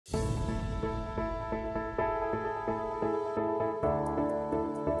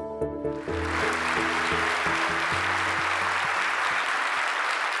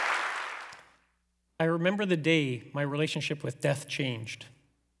I remember the day my relationship with death changed.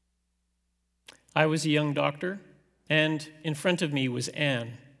 I was a young doctor, and in front of me was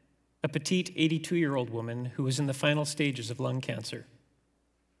Anne, a petite 82-year-old woman who was in the final stages of lung cancer.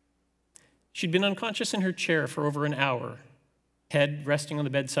 She'd been unconscious in her chair for over an hour, head resting on the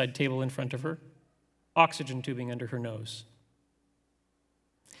bedside table in front of her, oxygen tubing under her nose.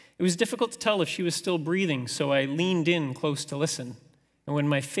 It was difficult to tell if she was still breathing, so I leaned in close to listen. And when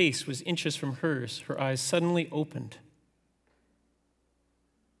my face was inches from hers, her eyes suddenly opened.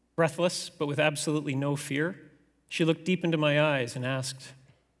 Breathless, but with absolutely no fear, she looked deep into my eyes and asked,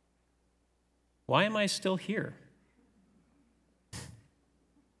 "Why am I still here?"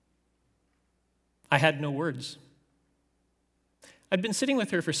 I had no words. I'd been sitting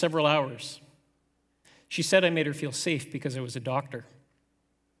with her for several hours. She said I made her feel safe because I was a doctor.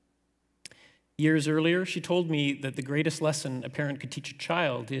 Years earlier, she told me that the greatest lesson a parent could teach a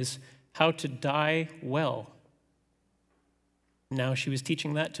child is how to die well. Now she was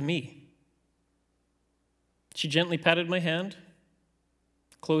teaching that to me. She gently patted my hand,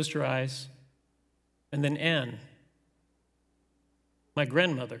 closed her eyes, and then Anne, my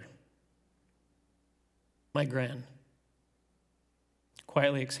grandmother, my gran,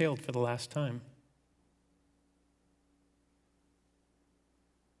 quietly exhaled for the last time.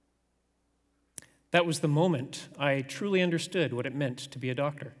 That was the moment I truly understood what it meant to be a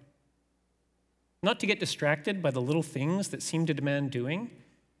doctor. Not to get distracted by the little things that seem to demand doing,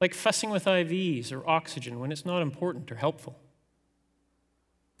 like fussing with IVs or oxygen when it's not important or helpful.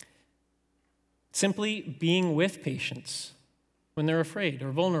 Simply being with patients when they're afraid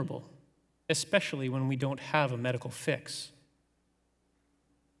or vulnerable, especially when we don't have a medical fix.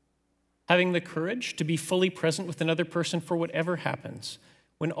 Having the courage to be fully present with another person for whatever happens,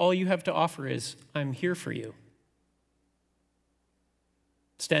 when all you have to offer is, "I'm here for you."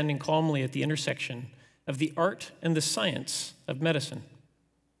 Standing calmly at the intersection of the art and the science of medicine.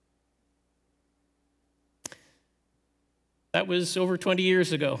 That was over 20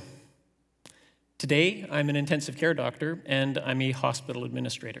 years ago. Today, I'm an intensive care doctor, and I'm a hospital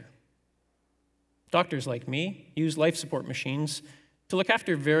administrator. Doctors like me use life support machines to look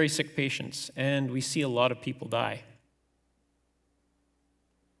after very sick patients, and we see a lot of people die.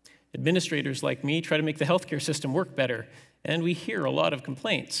 Administrators like me try to make the healthcare system work better, and we hear a lot of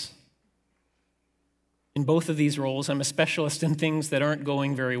complaints. In both of these roles, I'm a specialist in things that aren't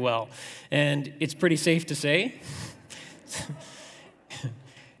going very well, and it's pretty safe to say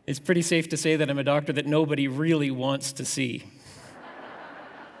that I'm a doctor that nobody really wants to see.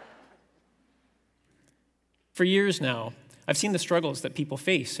 For years now, I've seen the struggles that people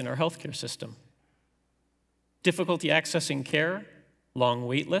face in our healthcare system. Difficulty accessing care, long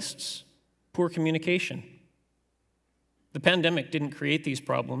wait lists, poor communication. The pandemic didn't create these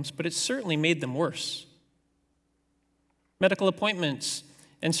problems, but it certainly made them worse. Medical appointments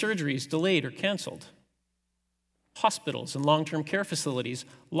and surgeries delayed or canceled. Hospitals and long-term care facilities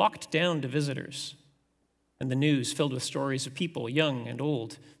locked down to visitors. And the news filled with stories of people, young and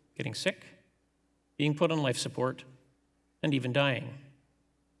old, getting sick, being put on life support, and even dying.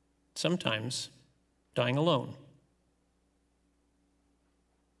 Sometimes dying alone.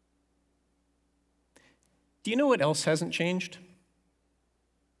 Do you know what else hasn't changed?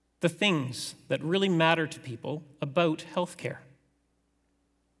 The things that really matter to people about healthcare.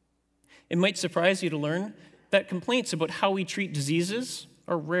 It might surprise you to learn that complaints about how we treat diseases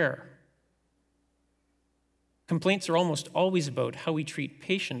are rare. Complaints are almost always about how we treat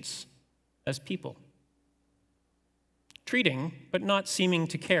patients as people. Treating, but not seeming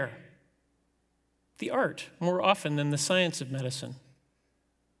to care. The art, more often than the science of medicine.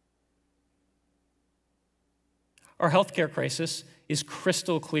 Our healthcare crisis is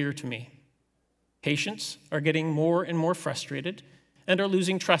crystal clear to me. Patients are getting more and more frustrated and are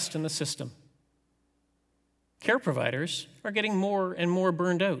losing trust in the system. Care providers are getting more and more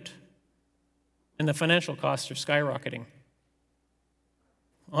burned out, and the financial costs are skyrocketing.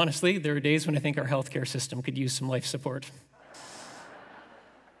 Honestly, there are days when I think our healthcare system could use some life support.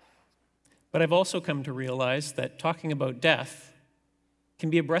 But I've also come to realize that talking about death can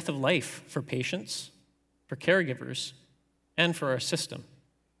be a breath of life for patients, for caregivers, and for our system.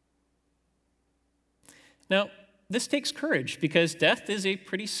 Now, this takes courage because death is a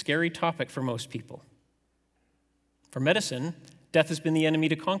pretty scary topic for most people. For medicine, death has been the enemy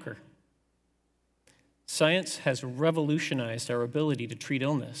to conquer. Science has revolutionized our ability to treat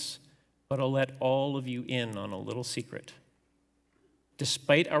illness, but I'll let all of you in on a little secret.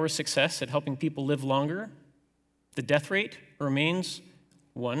 Despite our success at helping people live longer, the death rate remains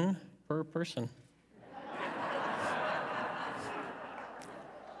 1 Poor person.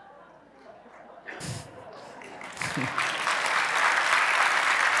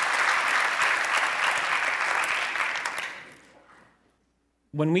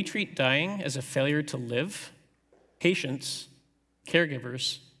 When we treat dying as a failure to live, patients,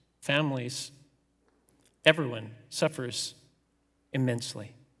 caregivers, families, everyone suffers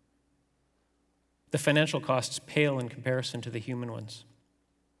immensely. The financial costs pale in comparison to the human ones.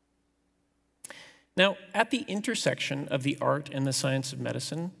 Now, at the intersection of the art and the science of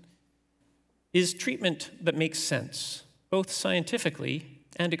medicine is treatment that makes sense, both scientifically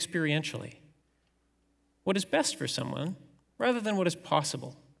and experientially. What is best for someone rather than what is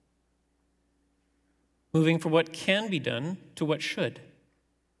possible. Moving from what can be done to what should.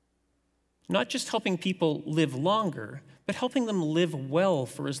 Not just helping people live longer, but helping them live well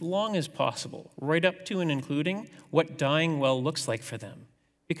for as long as possible, right up to and including what dying well looks like for them.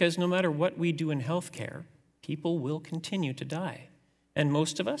 Because no matter what we do in healthcare, people will continue to die. And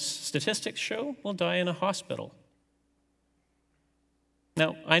most of us, statistics show, will die in a hospital.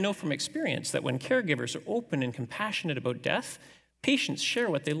 Now, I know from experience that when caregivers are open and compassionate about death, patients share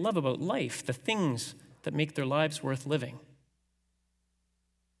what they love about life, the things that make their lives worth living.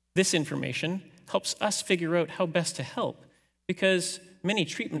 This information helps us figure out how best to help, because many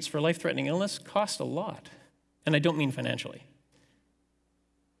treatments for life-threatening illness cost a lot, and I don't mean financially.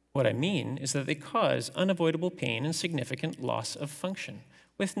 What I mean is that they cause unavoidable pain and significant loss of function,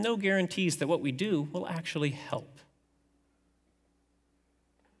 with no guarantees that what we do will actually help.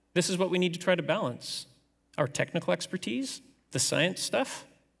 This is what we need to try to balance. Our technical expertise, the science stuff,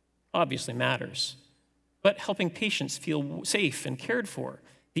 obviously matters, but helping patients feel safe and cared for,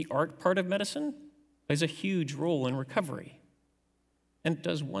 the art part of medicine, plays a huge role in recovery. And it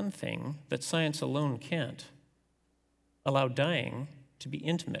does one thing that science alone can't: allow dying to be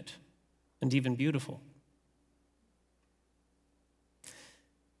intimate and even beautiful.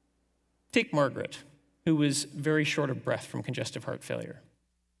 Take Margaret, who was very short of breath from congestive heart failure.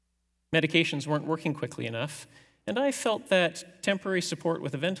 Medications weren't working quickly enough, and I felt that temporary support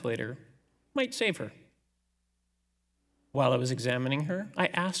with a ventilator might save her. While I was examining her, I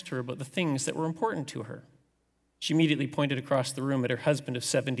asked her about the things that were important to her. She immediately pointed across the room at her husband of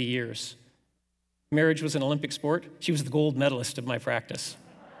 70 years. Marriage was an Olympic sport. She was the gold medalist of my practice.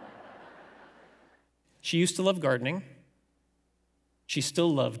 She used to love gardening. She still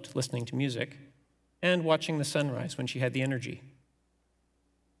loved listening to music and watching the sunrise when she had the energy.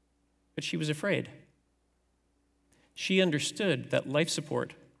 But she was afraid. She understood that life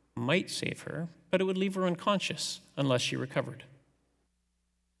support might save her, but it would leave her unconscious unless she recovered.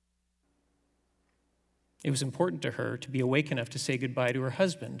 It was important to her to be awake enough to say goodbye to her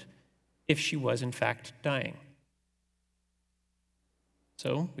husband if she was in fact dying.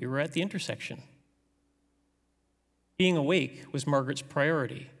 So we were at the intersection. Being awake was Margaret's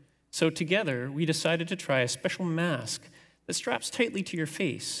priority, so together we decided to try a special mask that straps tightly to your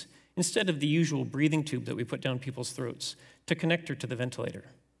face instead of the usual breathing tube that we put down people's throats to connect her to the ventilator.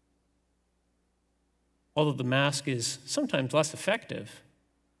 Although the mask is sometimes less effective,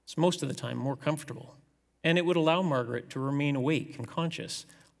 it's most of the time more comfortable, and it would allow Margaret to remain awake and conscious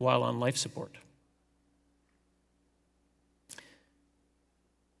while on life support.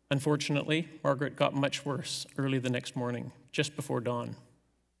 Unfortunately, Margaret got much worse early the next morning, just before dawn.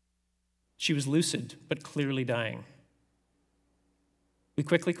 She was lucid, but clearly dying. We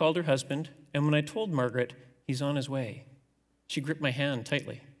quickly called her husband, and when I told Margaret he's on his way, she gripped my hand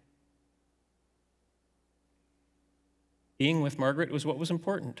tightly. Being with Margaret was what was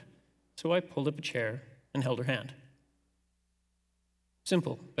important, so I pulled up a chair and held her hand.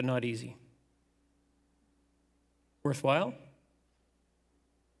 Simple, but not easy. Worthwhile?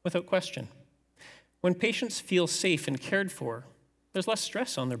 Without question. When patients feel safe and cared for, there's less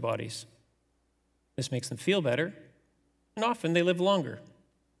stress on their bodies. This makes them feel better, and often they live longer.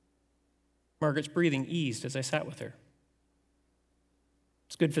 Margaret's breathing eased as I sat with her.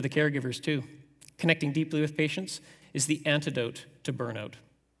 It's good for the caregivers, too. Connecting deeply with patients is the antidote to burnout.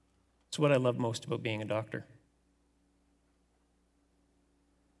 It's what I love most about being a doctor.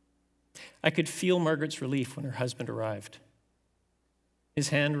 I could feel Margaret's relief when her husband arrived. His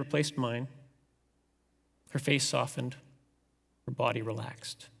hand replaced mine. Her face softened. Her body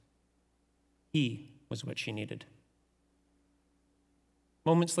relaxed. He was what she needed.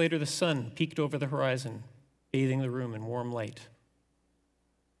 Moments later, the sun peeked over the horizon, bathing the room in warm light.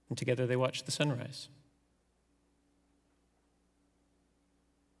 And together they watched the sunrise.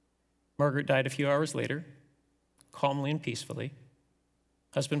 Margaret died a few hours later, calmly and peacefully,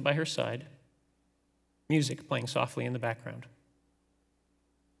 husband by her side, music playing softly in the background.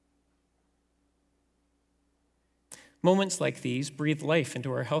 Moments like these breathe life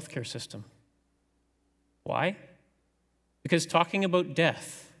into our healthcare system. Why? Because talking about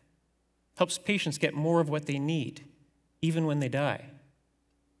death helps patients get more of what they need, even when they die.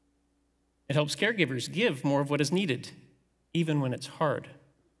 It helps caregivers give more of what is needed, even when it's hard.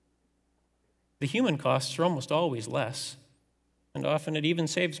 The human costs are almost always less, and often it even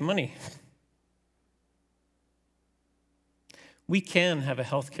saves money. We can have a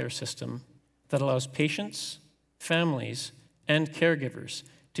healthcare system that allows patients, families, and caregivers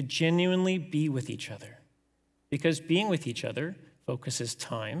to genuinely be with each other, because being with each other focuses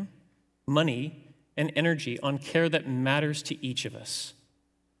time, money, and energy on care that matters to each of us.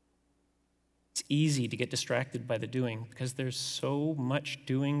 It's easy to get distracted by the doing because there's so much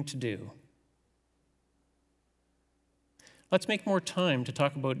doing to do. Let's make more time to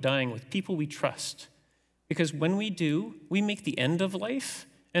talk about dying with people we trust, because when we do, we make the end of life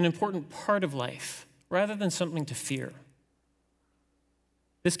an important part of life rather than something to fear.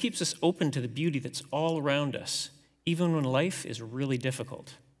 This keeps us open to the beauty that's all around us, even when life is really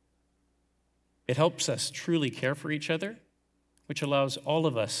difficult. It helps us truly care for each other, which allows all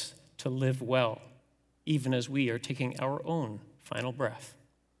of us to live well, even as we are taking our own final breath.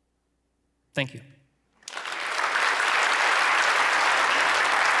 Thank you.